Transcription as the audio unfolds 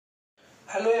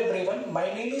Hello everyone, my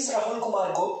name is Rahul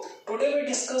Kumar Gupta. Today we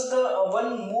discuss the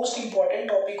one most important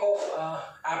topic of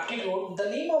aptitude. The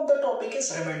name of the topic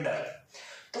is remainder.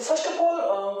 So first of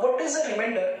all, what is a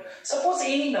remainder? Suppose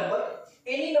any number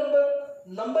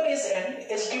is n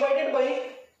is divided by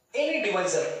any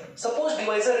divisor. Suppose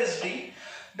divisor is d,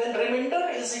 then remainder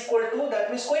is equal to, that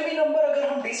means कोई भी number अगर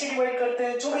हम d से divide करते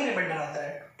हैं जो भी remainder आता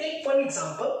है. Take one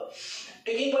example.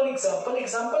 Taking one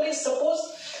example is suppose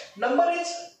number is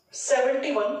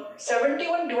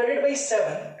 71 divided by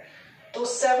 7. तो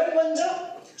 7 1 जा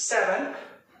 7.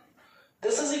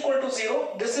 This is equal to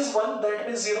 0. This is 1. That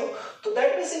means 0. So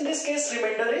that means in this case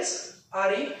remainder is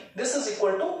RE. This is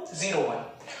equal to 0 1.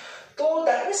 तो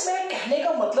that means मेरे कहने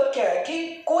का मतलब क्या है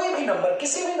कि कोई भी नंबर,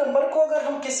 किसी भी नंबर को अगर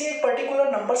हम किसी एक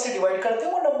पर्टिकुलर नंबर से डिवाइड करते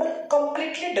हैं वो नंबर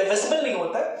कंप्लीटली डिविजिबल नहीं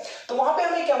होता है. तो वहां पे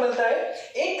हमें क्या मिलता है?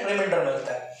 एक रिमाइंडर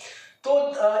मिलता है. तो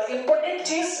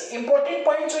इंपॉर्टेंट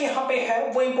पॉइंट जो यहाँ पे है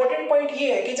वो इंपॉर्टेंट पॉइंट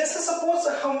ये है कि जैसे सपोज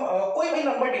हम कोई भी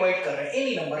नंबर डिवाइड कर रहे हैं,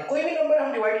 एनी नंबर, कोई भी नंबर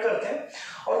हम डिवाइड करते हैं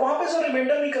और वहां पे जो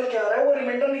रिमाइंडर निकल के आ रहा है वो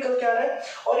रिमाइंडर निकल के आ रहा है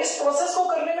और इस प्रोसेस को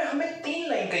करने में हमें 3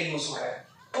 लाइन का यूज हो रहा है.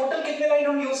 टोटल कितने लाइन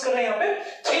हम यूज कर रहे हैं? यहाँ पे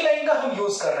 3 लाइन का हम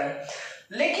यूज कर रहे हैं.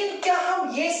 लेकिन क्या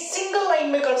हम ये सिंगल लाइन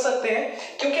में कर सकते हैं?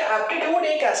 क्योंकि एप्टीट्यूड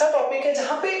एक ऐसा टॉपिक है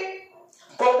जहां पे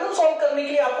प्रॉब्लम सॉल्व करने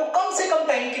के लिए आपको कम से कम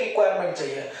टाइम की रिक्वायरमेंट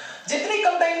चाहिए. जितनी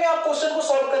कम टाइम में आप क्वेश्चन को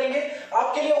सॉल्व करेंगे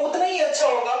आपके लिए उतना ही अच्छा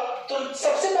होगा. तो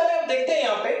सबसे पहले आप देखते हैं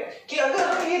यहाँ पे कि अगर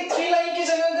हम ये 3 लाइन की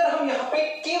जगह अगर हम यहाँ पे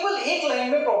केवल एक लाइन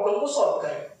में प्रॉब्लम को सॉल्व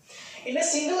करें, इन्हें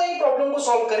सिंगल लाइन प्रॉब्लम को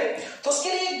सॉल्व करें, तो उसके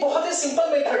लिए एक बहुत ही सिंपल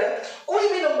मेथड है. कोई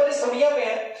भी नंबर इस दुनिया में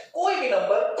है, कोई भी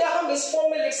नंबर, क्या हम इस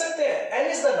फॉर्म में लिख सकते हैं? n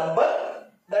is the number,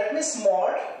 that means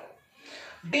mod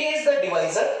d is the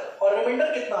divisor और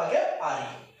रिमाइंडर कितना आ गया? RE.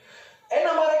 n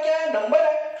हमारा क्या है? नंबर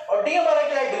है और d हमारा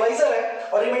क्या है? डिवाइजर है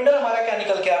और रिमाइंडर हमारा क्या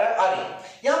निकल के आ रहा है? RE.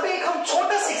 यहाँ पे एक हम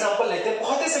छोटा सा एग्जांपल लेते हैं,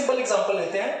 बहुत ही सिंपल एग्जांपल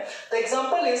लेते हैं. The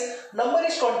example is number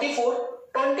is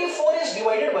 24 is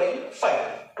divided by 5.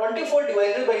 24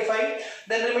 divided by 5,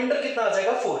 then reminder कितना आ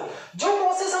जाएगा? 4. जो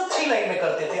प्रोसेस हम 3 लाइन में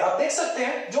करते थे, आप देख सकते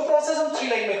हैं जो प्रोसेस हम 3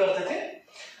 लाइन में करते थे,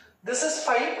 this is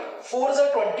 5 4 is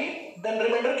 20, then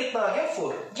reminder कितना आ गया?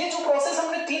 4. ये जो प्रोसेस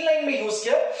हमने 3 लाइन में यूज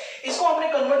किया, इसको हमने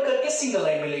कन्वर्ट करके सिंगल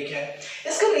लाइन में लेके आए.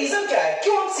 इसका रीजन क्या है?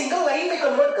 क्यों हम सिंगल लाइन में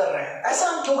कन्वर्ट कर रहे हैं? ऐसा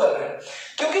हम क्यों कर रहे हैं?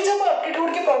 क्योंकि जब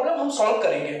एप्टीट्यूड की प्रॉब्लम हम सॉल्व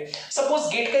करेंगे, सपोज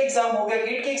गेट का एग्जाम हो गया,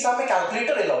 गेट के एग्जाम में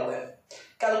कैलकुलेटर अलाउ है,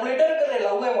 कैलकुलेटर अगर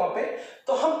अलाउ है वहां पे,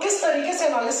 तो हम किस तरीके से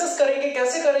एनालिसिस करेंगे,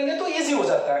 कैसे करेंगे, तो इजी हो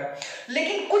जाता है.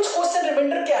 लेकिन कुछ क्वेश्चन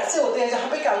रिमाइंडर के ऐसे होते हैं जहां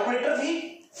पे कैलकुलेटर भी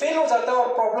फेल हो जाता है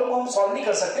और प्रॉब्लम को हम सॉल्व नहीं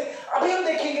कर सकते. अभी हम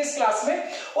देखेंगे इस क्लास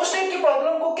में उस टाइप की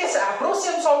प्रॉब्लम को किस अप्रोच से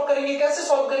हम सॉल्व करेंगे, कैसे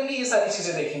सॉल्व करेंगे, ये सारी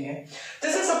चीजें देखेंगे.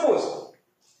 जैसे सपोज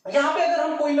यहां पे अगर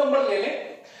हम कोई नंबर ले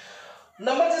लें,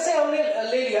 नंबर जैसे हमने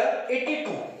ले लिया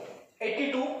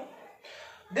 82,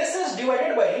 दिस इज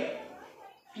डिवाइडेड बाय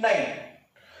 9.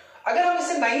 अगर हम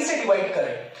इसे 9 से डिवाइड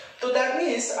करें तो दैट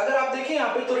मींस अगर आप देखें यहां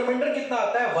पे तो रिमाइंडर कितना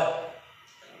आता है? 1.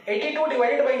 82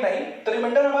 डिवाइडेड बाय 9, तो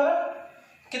रिमाइंडर हमारा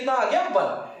कितना आ गया? 1.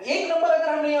 एक नंबर अगर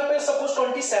हमने यहाँ पे सपोज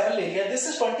 27 ले लिया, दिस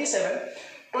इज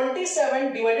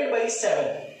 27 डिवाइडेड बाय 7,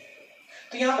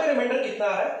 तो यहाँ पे रिमाइंडर कितना आ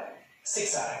रहा है?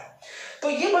 6 आ रहा है. तो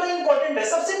ये बड़ा इंपॉर्टेंट है.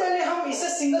 सबसे पहले हम इसे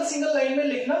सिंगल लाइन में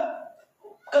लिखना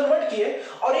कन्वर्ट किए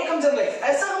और एक हम जनरलाइज.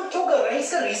 ऐसा हम क्यों कर रहे हैं?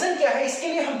 इसका रीजन क्या है? इसके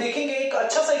लिए हम देखेंगे, एक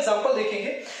अच्छा सा एग्जांपल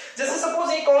देखेंगे. जैसे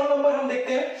सपोज एक और नंबर हम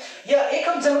देखते हैं या एक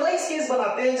हम जनरलाइज केस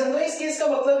बनाते हैं. जनरलाइज केस का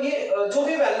मतलब ये जो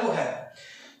भी वैल्यू है,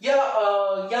 या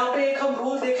यहां पे एक हम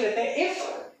रूल देख लेते हैं.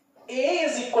 If a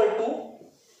is equal to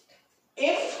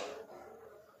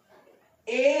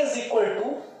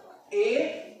a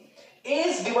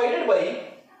is divided by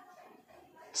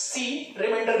c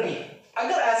reminder b,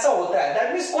 अगर ऐसा होता है,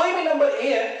 दैट मींस कोई भी नंबर a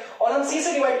है और हम c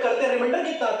से डिवाइड करते हैं, रिमाइंडर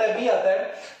कितना आता है? b आता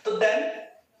है, तो then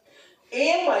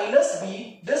a minus b,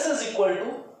 this is equal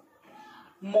to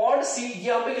mod c,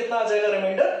 यहां पे कितना आ जाएगा?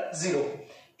 रिमाइंडर 0.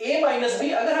 a माइनस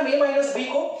बी, अगर हम a माइनस बी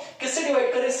को किससे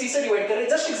डिवाइड करें? c से डिवाइड करें.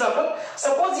 जस्ट एग्जांपल,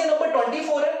 सपोज ये नंबर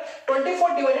 24 है,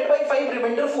 24 डिवाइडेड बाय 5,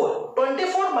 रिमाइंडर 4.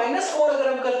 24 माइनस 4 अगर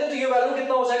हम करते हैं तो ये वैल्यू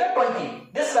कितना हो जाएगा? 20.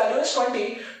 This value is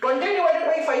 20 divided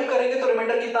by 5 करेंगे तो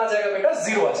रिमाइंडर कितना आ जाएगा बेटा?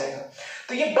 0 आ जाएगा.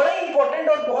 तो ये बड़ा इंपॉर्टेंट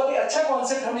और बहुत ही अच्छा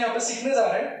कॉन्सेप्ट हम यहाँ पे सीखने जा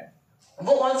रहे हैं.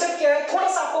 वो कॉन्सेप्ट क्या है? थोड़ा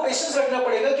सा आपको पेशेंस रखना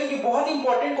पड़ेगा क्योंकि बहुत ही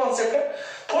इंपॉर्टेंट कॉन्सेप्ट है.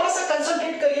 थोड़ा सा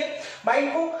कंसंट्रेट करिए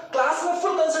माइंड को, क्लास में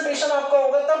फुल कंसंट्रेशन आपका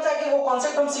होगा, तब जाके वो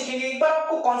कॉन्सेप्ट हम सीखेंगे. एक बार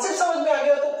आपको कॉन्सेप्ट समझ में आ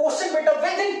गया तो क्वेश्चन बेटा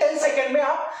विद इन 10 सेकंड में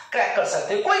आप क्रैक कर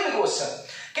सकते हैं. कोई भी क्वेश्चन,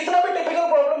 कितना भी टिपिकल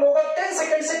प्रॉब्लम होगा, 10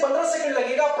 सेकंड से 15 सेकंड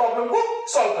लगेगा, आप प्रॉब्लम को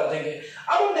सॉल्व कर देंगे.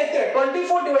 अब हम देखते हैं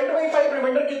 24 डिवाइडेड बाय 5,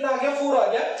 रिमाइंडर कितना आ गया? 4 आ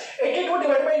गया. 82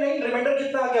 डिवाइडेड बाय 9, रिमाइंडर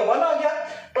कितना आ गया? 1 आ गया.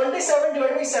 27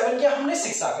 डिवाइड बाई 7 किया हमने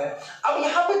 6 आ गया. अब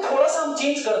यहाँ पे थोड़ा सा हम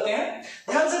चेंज करते हैं,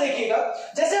 ध्यान से देखिएगा.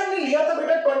 जैसे हमने लिया था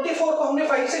बेटा 24 24 को हमने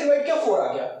 5 से डिवाइड किया, 4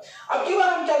 आ गया। अब की बार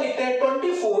हम क्या लिखते हैं,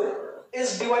 24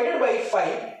 is divided by 5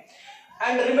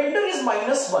 and reminder is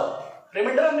 -1।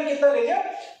 Reminder हमने कितना ले लिया,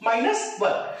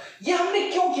 -1। ये हमने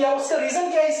क्यों किया, उसका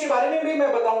रीजन क्या है, इसके बारे में भी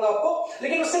मैं बताऊंगा आपको।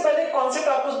 लेकिन उससे पहले एक कॉन्सेप्ट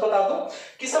आपको बता दूं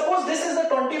कि suppose this is the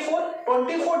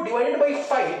 24 divided by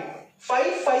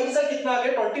 5 से कितना आ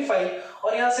गया 25,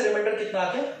 और यहां से रिमाइंडर कितना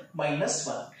आ गया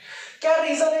 -1। क्या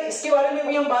रीजन है, इसके बारे में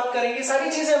भी हम बात करेंगे, सारी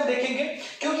चीजें हम देखेंगे।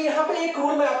 क्योंकि यहां पे एक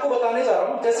रूल मैं आपको बताने जा रहा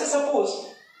हूं। जैसे सपोज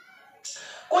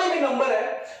कोई भी नंबर है,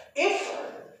 if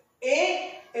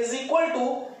a is equal to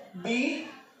b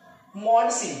mod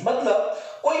c, मतलब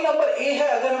कोई नंबर a है,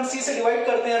 अगर हम c से डिवाइड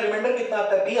करते हैं रिमाइंडर कितना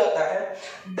आता है, b आता है,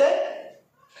 देन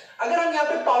अगर हम यहां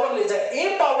पे पावर ले जाए,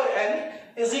 a power n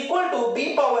is equal to b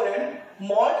power n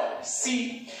mod c।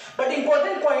 But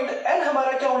important point, n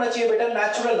हमारा क्या होना चाहिए बेटा,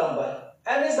 natural number.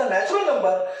 n is the natural number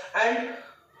and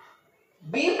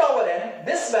b power n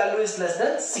this value is less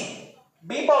than c।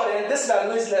 b power n this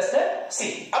value is less than c।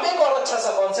 अब एक और अच्छा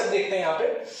सा कॉन्सेप्ट देखते हैं यहां पे।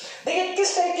 देखिए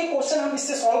किस टाइप के क्वेश्चन हम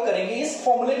इससे सॉल्व करेंगे इस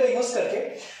फॉर्मूले का यूज करके।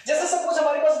 जैसे सपोज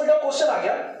हमारे पास बेटा क्वेश्चन आ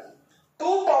गया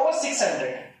 2 पावर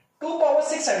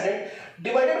 600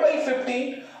 डिवाइडेड बाई 15,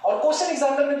 और क्वेश्चन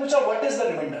एग्जामिनर ने पूछा what is the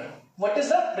remainder, what is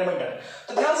the remainder.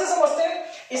 तो ध्यान से समझते हैं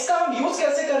इसका हम यूज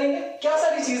कैसे करेंगे, क्या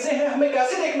सारी चीजें हैं, हमें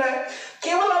कैसे देखना है।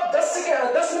 केवल आप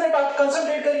 10 मिनट आप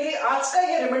कंसंट्रेट करिए, आज का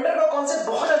ये रिमाइंडर का कॉन्सेप्ट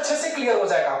बहुत अच्छे से क्लियर हो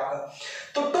जाएगा आपका।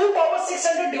 तो 2 पावर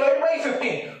 600 डिवाइड बाई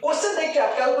 15, क्वेश्चन देख के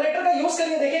आप कैलकुलेटर का यूज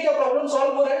करिए, देखिए क्या प्रॉब्लम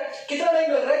सॉल्व हो रहा है, कितना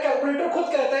टाइम लग रहा है। कैलकुलेटर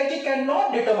खुद कहता है कि कैन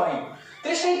नॉट डिटरमाइन, तो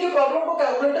इस टाइप की प्रॉब्लम को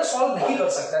कैलकुलेटर सॉल्व नहीं कर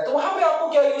सकता है। तो वहां पे आपको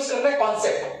क्या यूज करना है,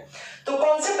 कॉन्सेप्ट। तो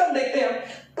कॉन्सेप्ट हम देखते हैं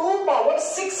 2 पावर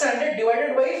 600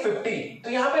 डिवाइडेड बाई 50। तो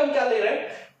यहां पे हम क्या ले रहे हैं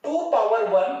 2 पावर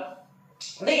 1।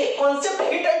 देखिए concept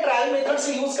hit and trial method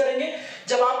से यूज करेंगे,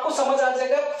 जब आपको समझ आ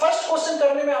जाएगा। फर्स्ट क्वेश्चन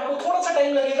करने में आपको थोड़ा सा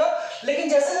टाइम लगेगा, लेकिन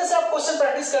जैसे जैसे आप क्वेश्चन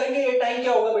प्रैक्टिस करेंगे ये टाइम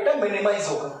क्या होगा बेटा, मिनिमाइज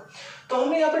होगा। तो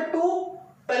हमने यहाँ पे 2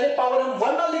 पहले पावर हम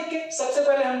 1 ना लिख के, सबसे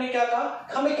पहले हमने क्या कहा,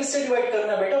 हमें किससे डिवाइड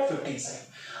करना है बेटा, 15 से।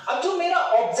 अब जो मेरा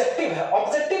ऑब्जेक्टिव है,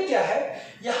 ऑब्जेक्टिव क्या है,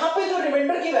 यहां पे जो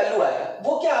रिमाइंडर की वैल्यू आएगा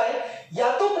वो क्या है, या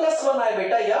तो +1 आए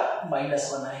बेटा या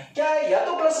 -1 आए। क्या है, या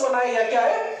तो +1 आए या क्या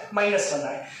है, -1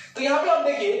 आए। तो यहां पे आप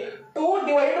देखिए 2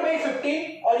 डिवाइडेड बाई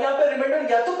 15, और यहां पे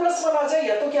रिमाइंडर या तो +1 आ जाए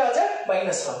या तो क्या आ जाए,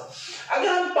 -1। अगर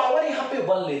हम पावर यहां पे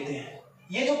 1 लेते हैं,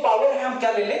 ये जो पावर है हम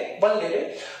क्या ले ले, 1 ले ले,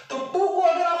 तो 2 को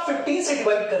अगर आप 15 से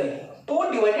डिवाइड करेंगे, 2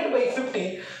 डिवाइडेड बाई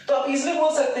 15, तो आप इजीली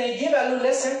बोल सकते हैं ये वैल्यू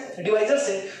लेस है डिवाइजर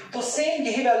से, तो सेम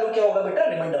यही वैल्यू क्या होगा बेटा,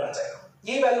 रिमाइंडर आ जाएगा।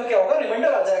 ये वैल्यू क्या होगा,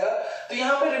 रिमाइंडर आ जाएगा। तो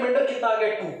यहां पे रिमाइंडर कितना आ गया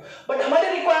 2। बट हमारी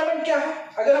रिक्वायरमेंट क्या है,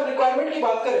 अगर हम रिक्वायरमेंट की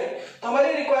बात करें तो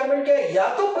हमारी रिक्वायरमेंट क्या है, या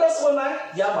तो +1 आए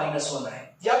या -1 आए,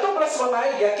 या तो +1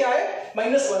 आए या क्या है,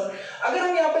 -1। अगर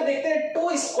हम यहां पे देखते हैं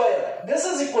 2 square this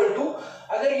is equal to,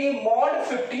 अगर ये mod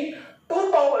 15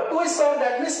 2 power 2 square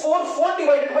that means 4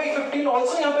 divided by 15,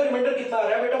 also यहां पे रिमाइंडर कितना आ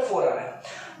रहा है बेटा, 4 आ रहा है।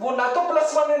 वो ना तो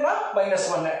 +1 है ना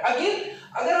 -1 है। अगेन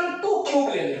अगर हम 2 क्यूब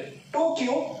ले लें, 2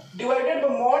 cube divided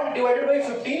by mod divided by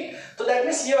 15, तो दैट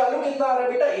मींस ये वैल्यू कितना आ रहा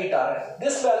है बेटा, 8 आ रहा है।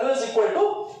 This value is equal to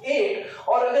 8,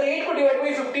 और अगर 8 को डिवाइड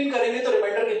बाय 15 करेंगे तो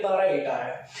रिमाइंडर कितना आ रहा है, 8 आ रहा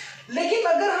है। लेकिन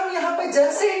अगर हम यहां पे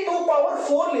जैसे ही 2 पावर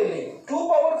 4 ले लें, 2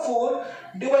 पावर 4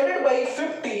 डिवाइडेड बाय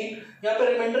 15, यहां पे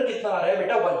रिमाइंडर कितना आ रहा है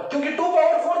बेटा, 1, क्योंकि 2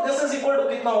 power 4 this is equal to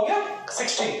कितना हो गया,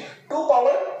 16। 2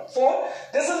 power 4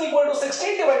 this is equal to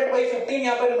 16 divided by 15,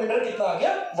 यहां पे रिमाइंडर कितना आ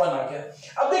गया, 1 आ गया।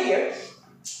 अब देखिए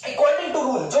अकॉर्डिंग टू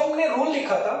रूल, जो हमने रूल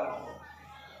लिखा था,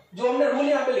 जो हमने रूल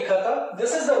यहां पे लिखा था,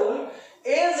 this is the rule,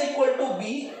 a is equal to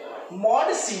b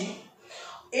mod c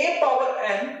a power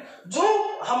n, जो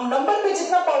हम नंबर पे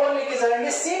जितना पावर लेके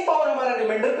जाएंगे सेम पावर हमारा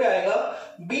रिमाइंडर पे आएगा,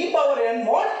 b power n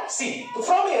mod c। तो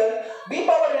from here b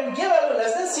power n ये वैल्यू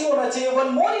लेस देन c होना चाहिए। वन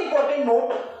मोर इंपॉर्टेंट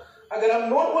नोट, अगर हम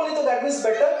नोट बोले तो दैट मींस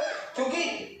बेटर, क्योंकि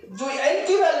जो n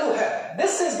की वैल्यू है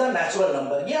this is the natural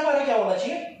number, ये हमारा क्या होना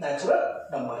चाहिए,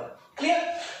 नेचुरल नंबर। क्लियर।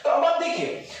 तो अब आप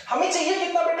देखिए हमें चाहिए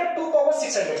कितना बेटा, 2 पावर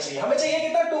 600 चाहिए, हमें चाहिए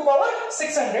कितना, 2 पावर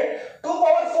 600। 2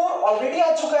 पावर 4 ऑलरेडी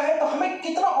आ चुका है, तो हमें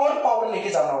कितना और पावर लेके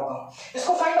जाना होगा,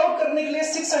 इसको फाइंड आउट करने के लिए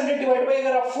 600 डिवाइड बाय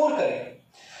अगर आप 4 करें,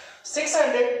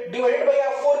 600 डिवाइडेड बाय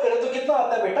आप 4 करें तो कितना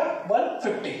आता है बेटा,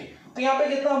 150। तो यहाँ पे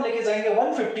कितना हम लेके जाएंगे,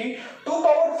 150। 2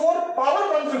 power 4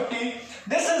 power 150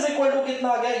 this is equal to कितना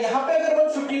आ गया, यहाँ पे अगर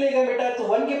 150 ले गए बेटा तो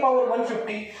 1 की पावर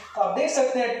 150, तो आप देख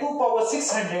सकते हैं 2 power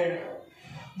 600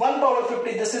 1 power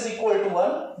 50 this is equal to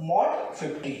 1 mod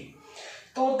 50।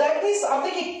 तो दैट मींस आप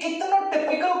देखिए कितना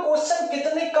टिपिकल क्वेश्चन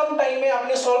कितने कम टाइम में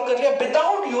आपने सॉल्व कर लिया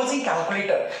विदाउट यूजिंग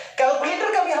कैलकुलेटर।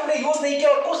 कैलकुलेटर का भी हमने हमने यूज नहीं किया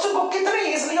और क्वेश्चन को कितने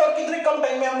इजीली और कितने कम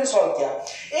टाइम में हमने सॉल्व किया।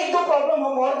 एक दो प्रॉब्लम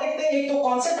हम और देखते हैं, एक दो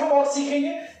कॉन्सेप्ट हम और सीखेंगे।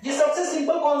 ये सबसे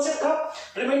सिंपल कॉन्सेप्ट था,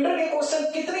 रिमाइंडर के क्वेश्चन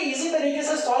कितने इजी तरीके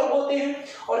से सॉल्व होते हैं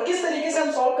और किस तरीके से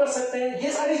हम सॉल्व कर सकते हैं,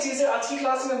 ये सारी चीजें आज की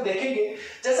क्लास में हम देखेंगे।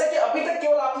 जैसा कि अभी तक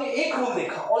केवल आपने एक रूल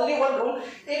देखा, ओनली वन रूल।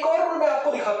 एक और रूल मैं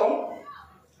आपको दिखाता हूं,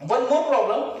 one more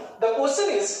problem. The question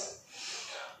is,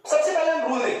 सबसे पहले हम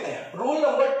रूल देखते हैं, rule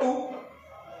number 2।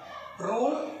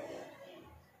 Rule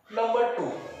number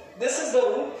 2, this is the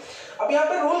rule. अब यहां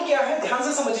पे रूल क्या है, ध्यान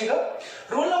से समझिएगा।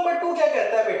 रूल नंबर 2 क्या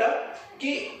कहता है बेटा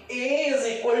कि A is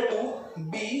equal to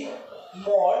B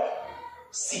mod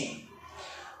C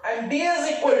and D is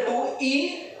equal to E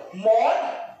mod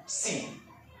C,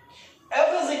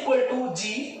 F is equal to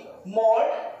G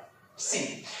mod C।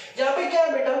 यहां पे क्या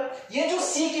है बेटा, ये जो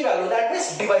C की वैल्यू दैट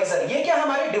मींस डिवाइजर, ये क्या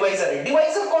हमारे डिवाइजर है।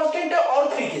 डिवाइजर कांस्टेंट है ऑल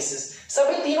थ्री केसेस,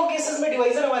 सभी तीनों केसेस में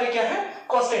डिवाइजर हमारे क्या है,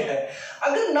 कांस्टेंट है।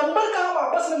 अगर नंबर का हम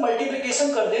आपस में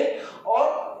मल्टीप्लिकेशन कर दें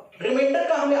और रिमाइंडर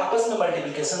का हमें आपस में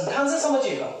मल्टीप्लिकेशन, ध्यान से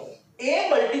समझिएगा, A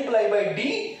multiply by D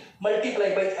multiply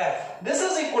by F, this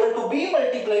is equal to B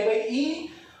multiply by E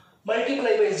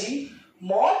multiply by G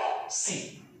mod C।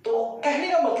 तो कहने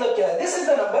का मतलब क्या है, दिस इज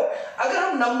द नंबर। अगर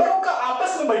हम नंबरों का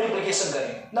आपस में मल्टीप्लिकेशन करें,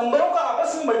 नंबरों का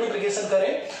आपस में मल्टीप्लिकेशन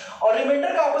करें और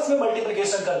रिमाइंडर का आपस में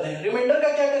मल्टीप्लिकेशन कर दें, रिमाइंडर का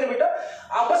क्या करें बेटा,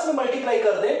 आपस में मल्टीप्लाई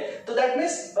कर दें, तो दैट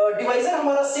मींस डिवाइजर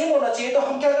हमारा सेम होना चाहिए। तो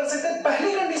हम क्या कर सकते हैं,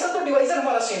 पहली कंडीशन तो डिवाइजर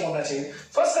हमारा सेम होना चाहिए।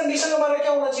 फर्स्ट कंडीशन हमारा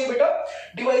क्या होना चाहिए बेटा,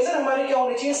 डिवाइजर हमारे क्या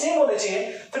होने चाहिए, सेम होने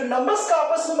चाहिए। फिर नंबर्स का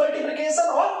आपस में मल्टीप्लिकेशन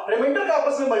और रिमाइंडर का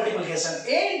आपस में multiplication,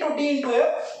 A into D into F,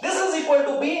 this is equal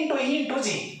to B into E into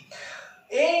G,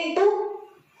 A into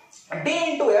D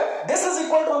into F, this is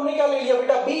equal to हमने क्या ले लिया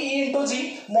बेटा, B E into G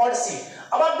mod C।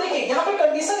 अब आप देखिए यहाँ पे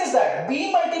condition is that B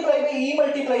multiply by E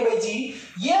multiply by G,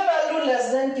 ये वैल्यू लेस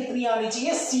देन कितनी आनी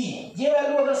चाहिए, C। ये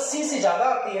वैल्यू अगर C से ज्यादा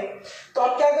आती है तो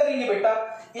आप क्या करेंगे बेटा,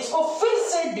 इसको फिर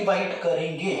से डिवाइड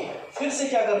करेंगे। फिर से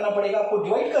क्या करना पड़ेगा, आपको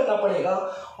डिवाइड करना पड़ेगा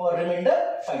और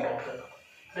रिमाइंडर फाइंड आउट करना।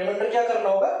 रिमाइंडर क्या करना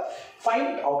होगा,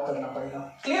 फाइंड आउट करना पड़ेगा।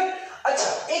 क्लियर। अच्छा,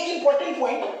 एक इंपॉर्टेंट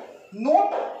पॉइंट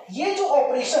नोट, ये जो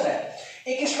ऑपरेशन है,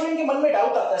 एक स्टूडेंट के मन में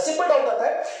डाउट आता है, सिंपल डाउट आता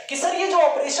है कि सर ये जो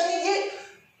ऑपरेशन है ये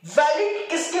वैलिड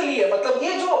किसके लिए, मतलब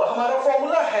ये जो हमारा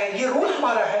फॉर्मूला है, ये रूल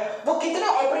हमारा है, वो कितने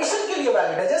ऑपरेशन के लिए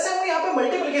वैलिड है। जैसे हमने यहाँ पे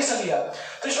मल्टीप्लिकेशन लिया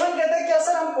तो स्टूडेंट कहता है क्या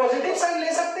सर हम पॉजिटिव साइन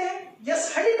ले सकते हैं,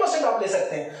 यस 100% आप ले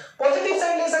सकते हैं, पॉजिटिव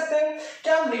साइन ले सकते हैं।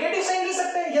 क्या हम नेगेटिव साइन ले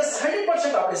सकते हैं, यस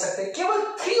 100% आप ले सकते हैं। केवल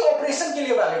 3 ऑपरेशन के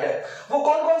लिए वैलिड है। वो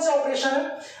कौन कौन से ऑपरेशन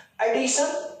है,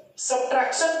 एडिशन,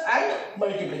 सब्ट्रैक्शन एंड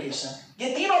मल्टीप्लिकेशन। ये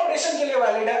 3 ऑपरेशन के लिए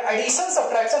वैलिड है, एडिशन,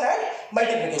 सब्ट्रैक्शन एंड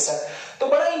मल्टीप्लिकेशन। तो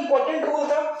बड़ा इंपॉर्टेंट रूल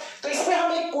था। तो इसमें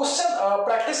हम एक क्वेश्चन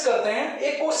प्रैक्टिस करते हैं।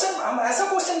 एक क्वेश्चन, हम ऐसा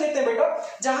क्वेश्चन लेते हैं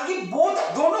बेटा जहां की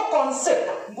दोनों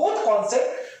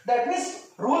concept that means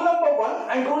rule number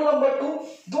 1 and rule number 2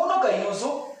 दोनों का यूज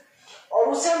हो और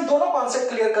उससे हम दोनों कॉन्सेप्ट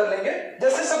क्लियर कर लेंगे।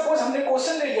 जैसे सपोज हमने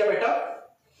क्वेश्चन ले लिया बेटा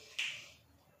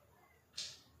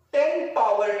 10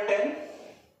 पावर 10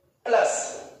 प्लस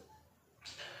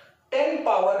 10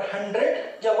 पावर 100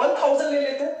 या 1000 ले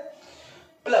लेते हैं,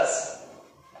 plus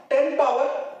 10 power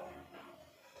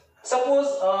suppose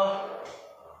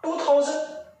 2000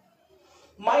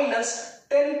 minus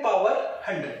 10 power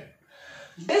 100,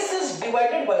 this is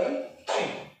divided by 3।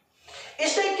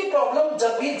 इस टाइप की प्रॉब्लम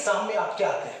जब भी एग्जाम में आपके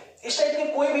आते हैं, इस टाइप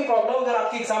की कोई भी प्रॉब्लम अगर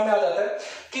आपके एग्जाम में आ जाता है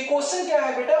कि क्वेश्चन क्या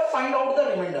है बेटा, find out the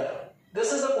remainder,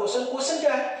 this is the question. Question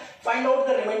क्या है, फाइंड आउट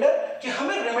द रिमाइंडर, कि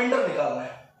हमें रिमाइंडर निकालना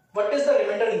है। What is the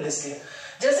reminder in this case.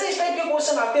 जैसे इस टाइप के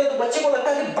क्वेश्चन आते हैं तो बच्चे को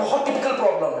लगता है कि बहुत टिपिकल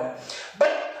प्रॉब्लम है,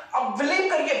 बट अब बिलीव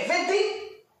करिए विद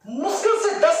मुश्किल से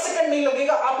 10 सेकंड नहीं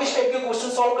लगेगा, आप इस टाइप के क्वेश्चन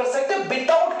सॉल्व कर सकते हैं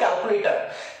विदाउट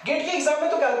कैलकुलेटर। गेट के एग्जाम में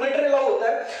तो कैलकुलेटर अलाउ होता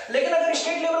है, लेकिन अगर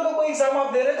स्टेट लेवल का कोई एग्जाम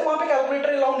आप दे रहे हैं तो वहां पे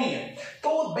कैलकुलेटर अलाउ नहीं है। तो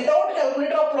विदाउट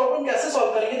कैलकुलेटर आप प्रॉब्लम कैसे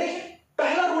सॉल्व करेंगे। देखिए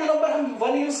पहला रूल नंबर हम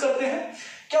 1 यूज करते हैं,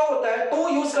 क्या होता है 2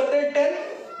 यूज करते हैं 10,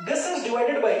 this is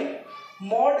divided by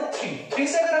mod 3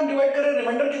 से अगर हम डिवाइड करें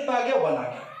रिमाइंडर कितना आ गया, 1 आ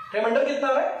गया। रिमाइंडर कितना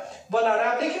आ रहा है, 1 आ रहा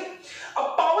है। आप देखिए अब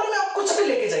पावर में आप कुछ भी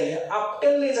लेके जाइए, आप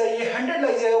 10 ले जाइए, 100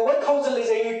 ले जाइए, 1000 ले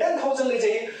जाइए, 10,000 ले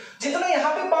जाइए, जितना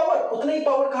यहाँ पे पावर उतना ही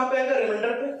पावर कहां पे आएगा,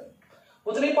 रिमाइंडर पे,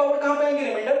 उतनी ही पावर कहां पे आएंगे,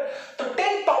 रिमाइंडर। तो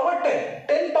 10 पावर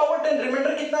 10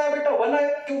 रिमाइंडर कितना है बेटा, 1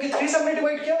 आएगा, क्योंकि 3 से हमने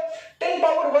डिवाइड किया। 10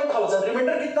 पावर 1000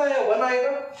 रिमाइंडर कितना आया, 1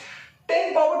 आएगा।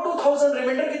 10 पावर 2000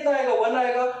 रिमाइंडर कितना आएगा, 1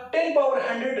 आएगा। 10 पावर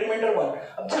 100 रिमाइंडर 1।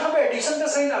 अब जहां पे एडिशन का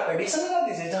साइन आप एडिशन लगा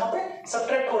दीजिए, जहां पे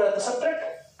सब्ट्रैक्ट हो रहा है तो सब्ट्रैक्ट,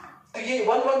 तो ये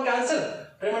 1 कैंसिल,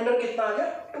 रिमाइंडर कितना आ गया,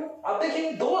 2। आप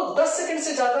देखिए 10 सेकंड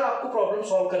से ज्यादा आपको प्रॉब्लम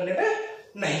सॉल्व करने पे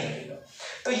नहीं लगेगा।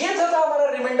 तो ये था हमारा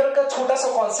रिमाइंडर का छोटा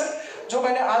सा कॉन्सेप्ट जो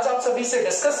मैंने आज आप सभी से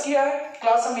डिस्कस किया है।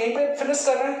 क्लास हम यहीं पे फिनिश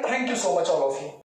कर रहे हैं। Thank you so much all of you.